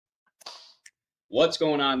What's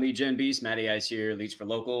going on, Lead Gen Beast? Matty Ice here, Leads for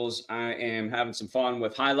Locals. I am having some fun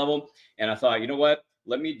with HighLevel, and I thought, you know what?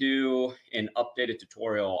 Let me do an updated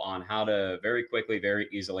tutorial on how to very quickly, very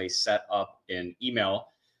easily set up an email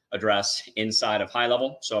address inside of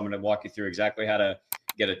HighLevel. So I'm going to walk you through exactly how to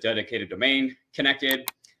get a dedicated domain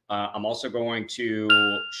connected. I'm also going to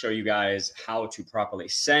show you guys how to properly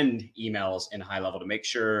send emails in HighLevel to make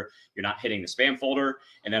sure you're not hitting the spam folder.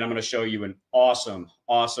 And then I'm going to show you an awesome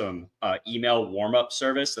email warm-up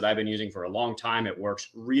service that I've been using for a long time. It works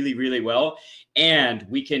really, really well. And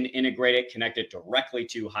we can integrate it, connect it directly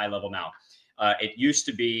to HighLevel now. It used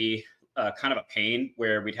to be kind of a pain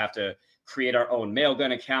where we'd have to create our own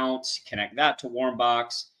Mailgun account, connect that to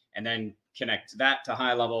Warmbox, and then connect that to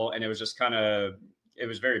HighLevel. And it was just kind of, it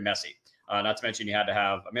was very messy. Not to mention you had to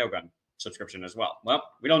have a Mailgun subscription as well. Well,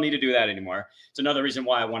 we don't need to do that anymore. It's another reason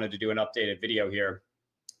why I wanted to do an updated video here,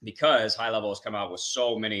 because HighLevel has come out with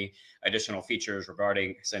so many additional features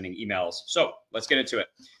regarding sending emails. So let's get into it.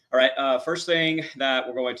 All right, first thing that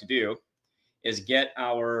we're going to do is get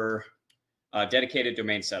our dedicated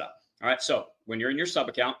domain set up. All right, so when you're in your sub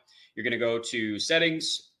account, you're going to go to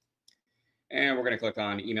settings, and we're going to click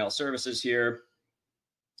on email services here.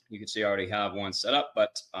 You can see I already have one set up,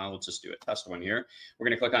 but we'll just do a test one here. We're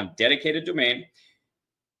going to click on dedicated domain.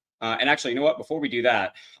 And actually, you know what? Before we do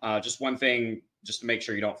that, just one thing, just to make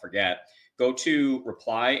sure you don't forget, go to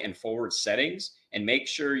reply and forward settings and make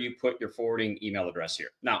sure you put your forwarding email address here.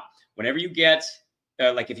 Now, whenever you get,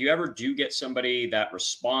 like if you ever do get somebody that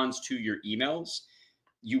responds to your emails,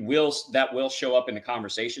 that will show up in the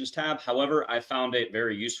conversations tab. However, I found it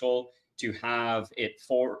very useful to have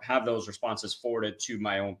those responses forwarded to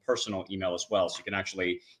my own personal email as well. So you can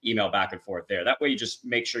actually email back and forth there. That way you just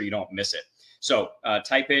make sure you don't miss it. So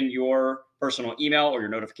type in your personal email or your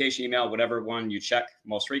notification email, whatever one you check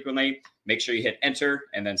most frequently. Make sure you hit enter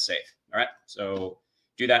and then save. All right. So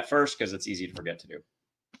do that first because it's easy to forget to do.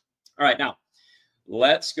 All right. Now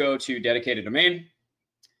let's go to dedicated domain.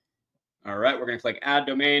 All right. We're going to click add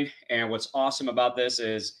domain. And what's awesome about this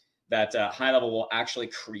is that HighLevel will actually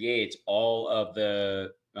create all of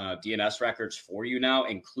the DNS records for you now,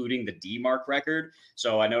 including the DMARC record.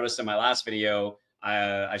 So I noticed in my last video,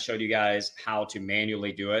 I showed you guys how to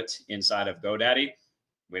manually do it inside of GoDaddy.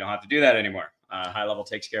 We don't have to do that anymore. HighLevel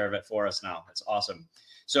takes care of it for us now. That's awesome.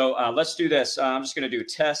 So let's do this. I'm just going to do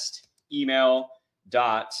test email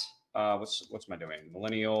dot, what's my domain?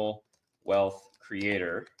 Millennial Wealth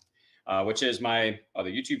Creator. Which is my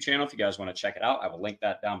other YouTube channel. If you guys want to check it out, I will link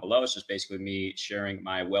that down below. It's just basically me sharing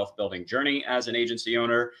my wealth building journey as an agency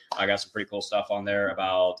owner. I got some pretty cool stuff on there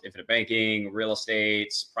about infinite banking, real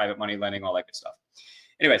estate, private money lending, all that good stuff.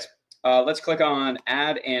 Anyways, let's click on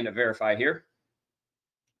add and verify here.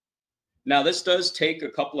 Now this does take a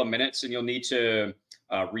couple of minutes and you'll need to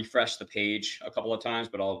refresh the page a couple of times,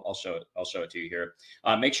 but I'll show it to you here.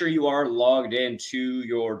 Make sure you are logged in to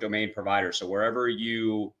your domain provider. So wherever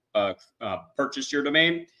you purchase your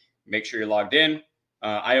domain, make sure you're logged in.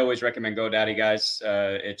 I always recommend GoDaddy, guys.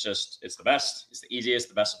 It's the best. It's the easiest,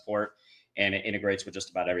 the best support, and it integrates with just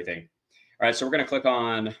about everything. All right, so we're going to click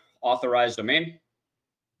on authorize domain.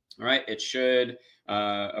 All right, it should.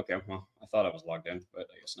 Okay, well, I thought I was logged in, but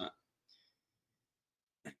I guess not.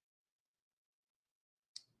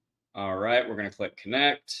 All right, we're going to click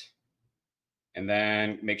connect. And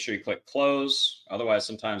then make sure you click close. Otherwise,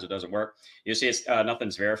 sometimes it doesn't work. You see it's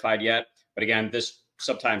nothing's verified yet. But again, this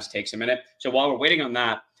sometimes takes a minute. So while we're waiting on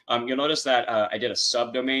that, you'll notice that I did a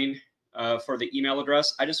subdomain for the email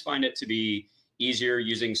address. I just find it to be easier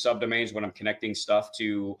using subdomains when I'm connecting stuff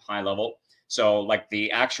to HighLevel. So like the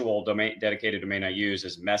actual domain, dedicated domain I use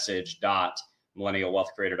is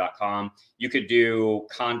message.millennialwealthcreator.com. You could do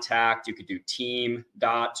contact, you could do team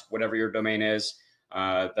dot, whatever your domain is.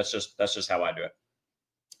 That's just how I do it.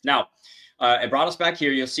 Now, it brought us back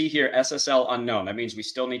here. You'll see here SSL unknown. That means we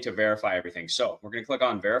still need to verify everything. So we're going to click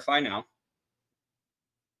on verify now.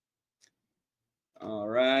 All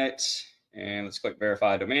right. And let's click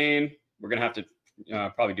verify domain. We're going to have to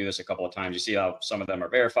probably do this a couple of times. You see how some of them are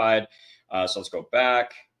verified. So let's go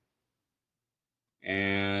back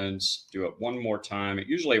and do it one more time. It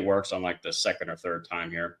usually works on like the second or third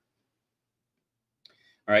time here.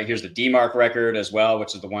 All right, here's the DMARC record as well,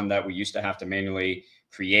 which is the one that we used to have to manually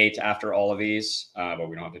create after all of these, but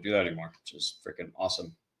we don't have to do that anymore, which is freaking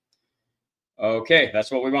awesome. Okay,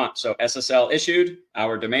 that's what we want. So SSL issued.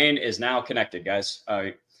 Our domain is now connected, guys.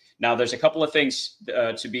 Now, there's a couple of things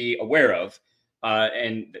to be aware of,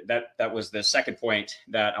 and that was the second point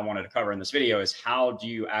that I wanted to cover in this video is how do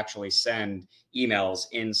you actually send emails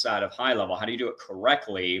inside of HighLevel? How do you do it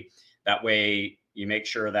correctly? That way, You make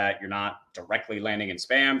sure that you're not directly landing in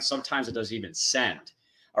spam. Sometimes it doesn't even send.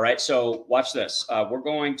 All right, so watch this. We're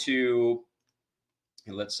going to,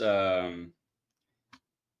 let's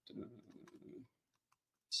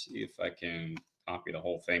see if I can copy the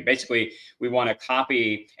whole thing. Basically, we want to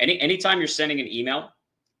copy anytime you're sending an email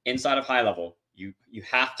inside of HighLevel, you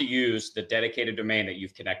have to use the dedicated domain that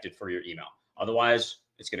you've connected for your email. Otherwise,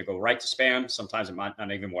 it's going to go right to spam. Sometimes it might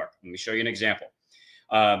not even work. Let me show you an example.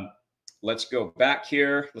 Let's go back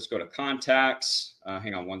here. Let's go to contacts.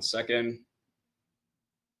 Hang on one second.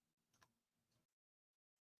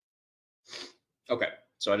 Okay,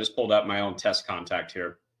 so I just pulled up my own test contact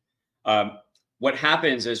here. What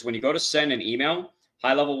happens is when you go to send an email,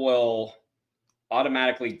 HighLevel will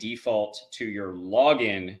automatically default to your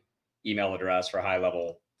login email address for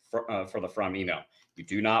HighLevel for the from email. You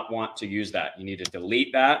do not want to use that. You need to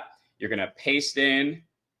delete that. You're going to paste in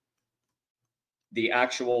the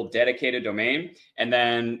actual dedicated domain. And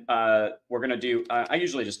then we're going to do, I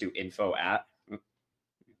usually just do info at,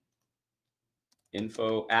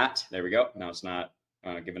 there we go. Now it's not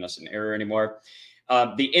giving us an error anymore.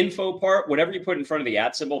 The info part, whatever you put in front of the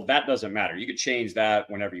at symbol, that doesn't matter. You could change that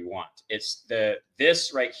whenever you want. It's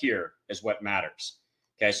this right here is what matters.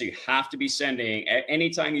 Okay, so you have to be sending,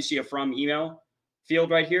 anytime you see a from email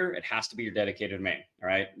field right here, it has to be your dedicated domain. All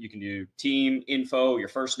right, you can do team info, your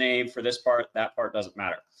first name for this part, that part doesn't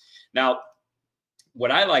matter. Now,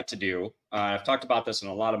 what I like to do, I've talked about this in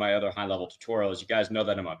a lot of my other HighLevel tutorials. You guys know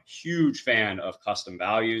that I'm a huge fan of custom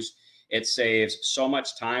values. It saves so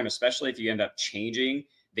much time, especially if you end up changing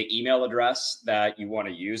the email address that you want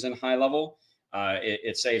to use in HighLevel.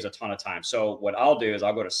 It saves a ton of time. So what I'll do is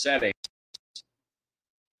I'll go to settings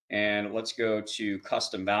and let's go to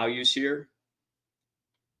custom values here.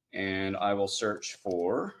 And I will search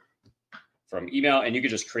for from email, and you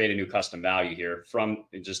could just create a new custom value here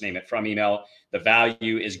just name it from email. The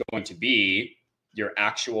value is going to be your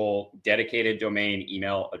actual dedicated domain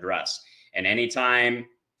email address. And anytime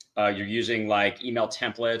you're using like email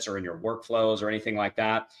templates or in your workflows or anything like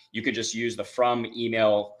that, you could just use the from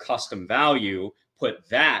email custom value, put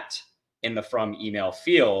that in the from email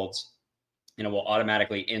fields, and it will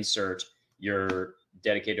automatically insert your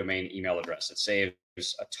dedicated domain email address. It saves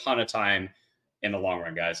a ton of time in the long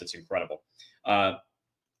run, guys. It's incredible.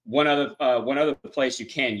 One other place you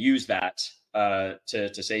can use that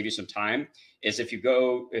to save you some time is if we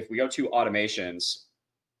go to automations,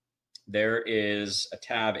 there is a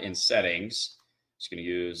tab in settings. I'm just going to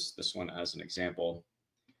use this one as an example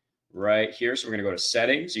right here. So we're going to go to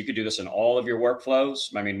settings. You could do this in all of your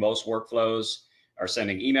workflows. I mean, most workflows are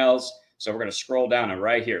sending emails. So we're going to scroll down and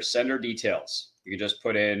right here, sender details. You can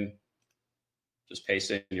just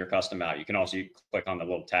paste in your custom value. You can also click on the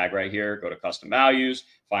little tag right here, go to custom values,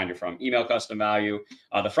 find your from email custom value.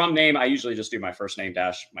 The from name, I usually just do my first name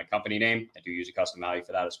dash my company name. I do use a custom value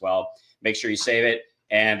for that as well. Make sure you save it.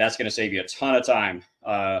 And that's going to save you a ton of time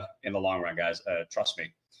in the long run, guys. Trust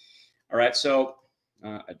me. All right. So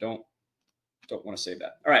I don't want to save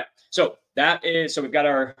that. All right. So we've got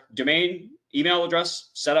our domain email address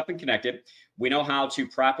set up and connected. We know how to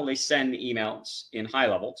properly send emails in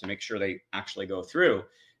HighLevel to make sure they actually go through.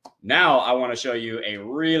 Now I want to show you a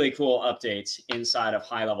really cool update inside of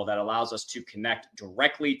HighLevel that allows us to connect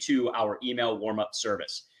directly to our email warm-up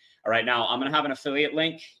service. All right, now I'm going to have an affiliate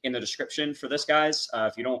link in the description for this, guys.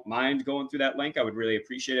 If you don't mind going through that link, I would really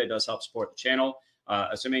appreciate it. It does help support the channel.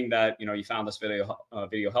 Assuming that you found this video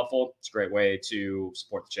helpful, it's a great way to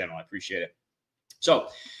support the channel. I appreciate it. So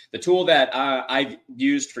the tool that I've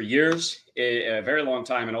used for years, a very long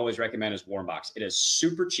time, and always recommend is Warmbox. It is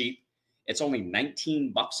super cheap. It's only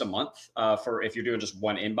 $19 a month for if you're doing just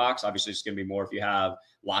one inbox. Obviously, it's going to be more if you have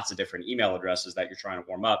lots of different email addresses that you're trying to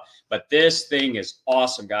warm up. But this thing is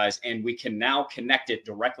awesome, guys. And we can now connect it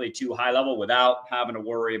directly to HighLevel without having to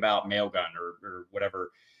worry about Mailgun or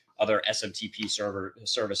whatever other SMTP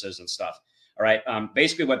services and stuff. All right.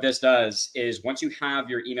 Basically, what this does is once you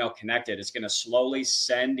have your email connected, it's going to slowly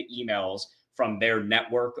send emails from their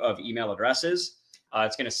network of email addresses.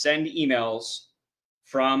 It's going to send emails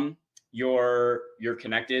from your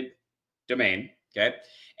connected domain. Okay.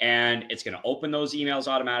 And it's going to open those emails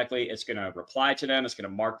automatically. It's going to reply to them. It's going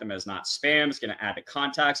to mark them as not spam. It's going to add to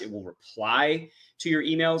contacts. It will reply to your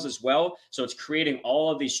emails as well. So it's creating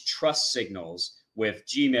all of these trust signals with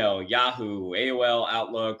Gmail, Yahoo, AOL,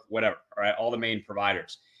 Outlook, whatever, all right, all the main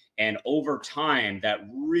providers. And over time, that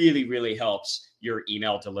really, really helps your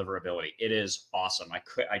email deliverability. It is awesome. I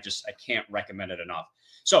can't recommend it enough.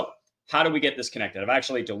 So how do we get this connected? I've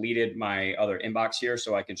actually deleted my other inbox here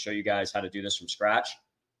so I can show you guys how to do this from scratch.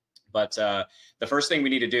 But the first thing we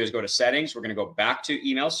need to do is go to settings. We're going to go back to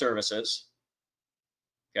email services.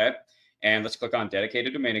 Okay. And let's click on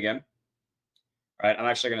dedicated domain again. All right. I'm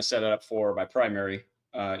actually going to set it up for my primary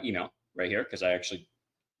email right here because I actually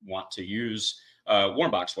want to use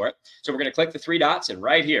Warmbox for it. So we're going to click the three dots and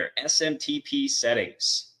right here, SMTP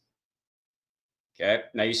settings. Okay.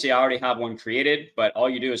 Now you see I already have one created, but all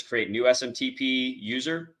you do is create new SMTP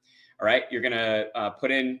user. All right. You're going to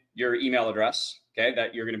put in your email address, okay,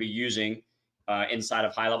 that you're going to be using inside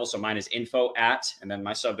of HighLevel. So mine is info at, and then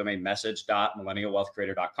my subdomain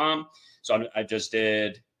message.millennialwealthcreator.com. So I just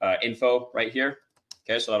did info right here.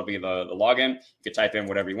 Okay. So that'll be the login. You can type in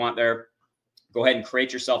whatever you want there. Go ahead and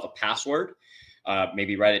create yourself a password.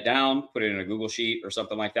 Maybe write it down, put it in a Google Sheet or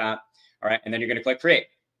something like that. All right. And then you're going to click create.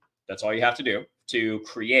 That's all you have to do to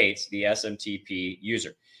create the SMTP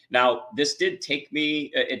user. Now, this did take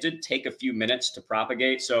me, it did take a few minutes to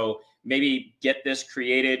propagate. So maybe get this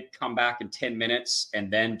created, come back in 10 minutes,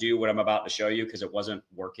 and then do what I'm about to show you because it wasn't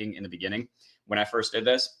working in the beginning when I first did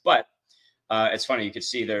this. But it's funny, you can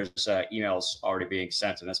see there's emails already being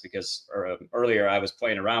sent, and that's because earlier I was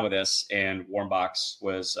playing around with this and Warmbox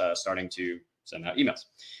was starting to send out emails.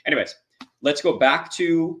 Anyways, let's go back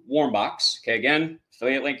to Warmbox. Okay, again,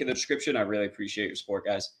 affiliate link in the description. I really appreciate your support,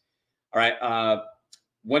 guys. All right,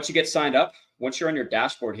 once you get signed up, once you're on your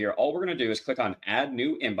dashboard here, all we're going to do is click on Add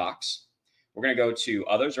New Inbox. We're going to go to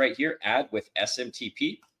Others right here, Add with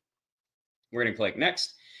SMTP. We're going to click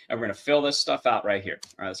Next, and we're going to fill this stuff out right here.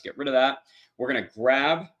 All right, let's get rid of that. We're going to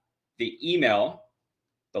grab the email,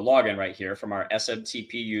 the login right here from our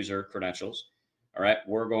SMTP user credentials. All right,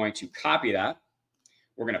 we're going to copy that.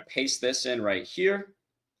 We're going to paste this in right here.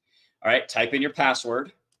 All right, type in your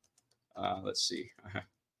password. Let's see.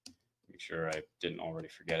 Make sure I didn't already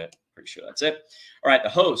forget it. Pretty sure that's it. All right, the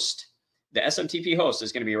host, the SMTP host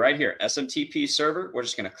is going to be right here. SMTP server. We're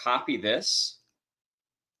just going to copy this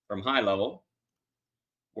from HighLevel.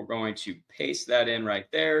 We're going to paste that in right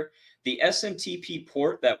there. The SMTP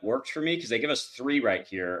port that worked for me, because they give us 3 right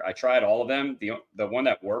here. I tried all of them. The one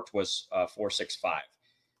that worked was 465.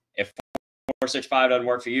 If 465 doesn't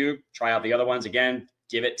work for you, try out the other ones. Again,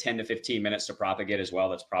 give it 10 to 15 minutes to propagate as well.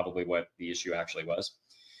 That's probably what the issue actually was.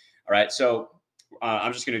 All right, so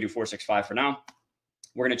I'm just going to do 465 for now.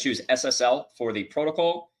 We're going to choose SSL for the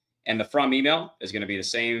protocol, and the from email is going to be the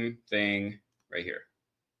same thing right here,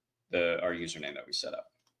 our username that we set up.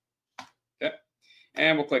 Okay,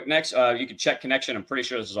 and we'll click next. You can check connection. I'm pretty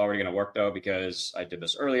sure this is already going to work though because I did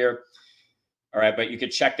this earlier. All right, but you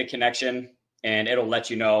could check the connection, and it'll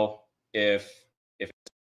let you know if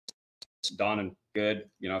it's done and good.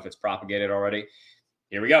 You know, if it's propagated already.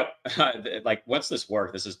 Here we go. Like, once this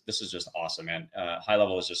works, this is just awesome, man.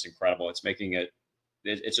 HighLevel is just incredible. It's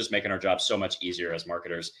it's just making our job so much easier as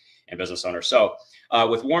marketers and business owners. So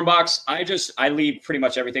with Warmbox, I leave pretty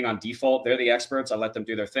much everything on default. They're the experts. I let them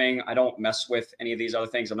do their thing. I don't mess with any of these other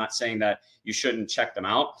things. I'm not saying that you shouldn't check them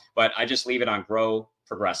out, but I just leave it on Grow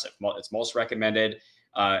Progressive. It's most recommended.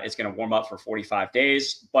 It's going to warm up for 45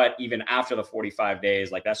 days, but even after the 45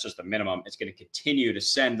 days, like that's just the minimum. It's going to continue to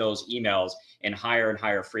send those emails in higher and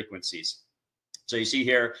higher frequencies. So you see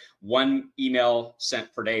here, 1 email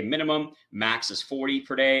sent per day minimum, max is 40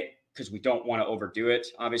 per day because we don't want to overdo it,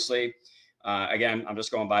 obviously. Again, I'm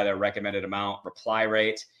just going by the recommended amount, reply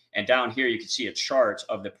rate. And down here, you can see a chart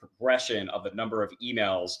of the progression of the number of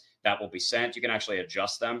emails that will be sent. You can actually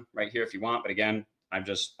adjust them right here if you want. But again, I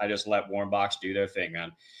just let Warmbox do their thing,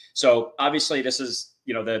 man. So obviously this is,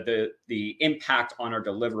 you know, the impact on our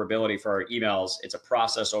deliverability for our emails. It's a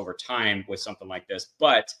process over time with something like this,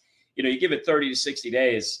 but you know, you give it 30 to 60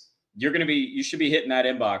 days, you should be hitting that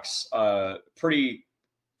inbox pretty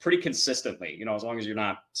consistently, you know, as long as you're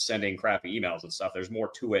not sending crappy emails and stuff. There's more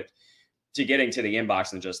to it to getting to the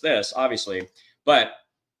inbox than just this, obviously, but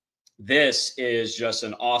this is just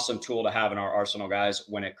an awesome tool to have in our arsenal, guys,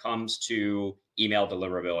 when it comes to email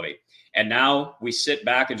deliverability. And now we sit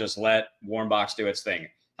back and just let Warmbox do its thing.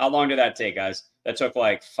 How long did that take, guys? That took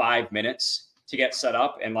like 5 minutes to get set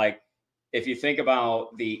up. And like, if you think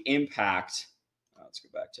about the impact, let's go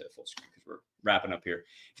back to full screen because we're wrapping up here.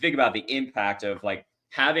 If you think about the impact of like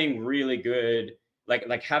having really good,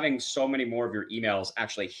 like having so many more of your emails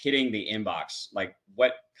actually hitting the inbox, like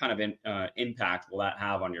what kind of impact will that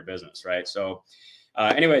have on your business, right? So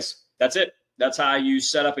anyways, that's it. That's how you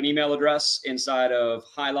set up an email address inside of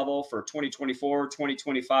HighLevel for 2024,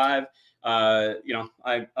 2025. You know,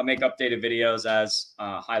 I make updated videos as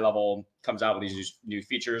HighLevel comes out with these new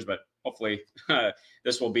features, but hopefully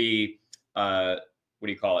this will be, what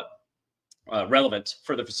do you call it? Relevant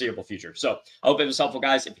for the foreseeable future. So I hope it was helpful,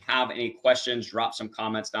 guys. If you have any questions, drop some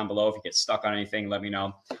comments down below. If you get stuck on anything, let me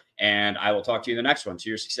know. And I will talk to you in the next one. To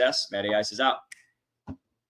your success, Matty Ice is out.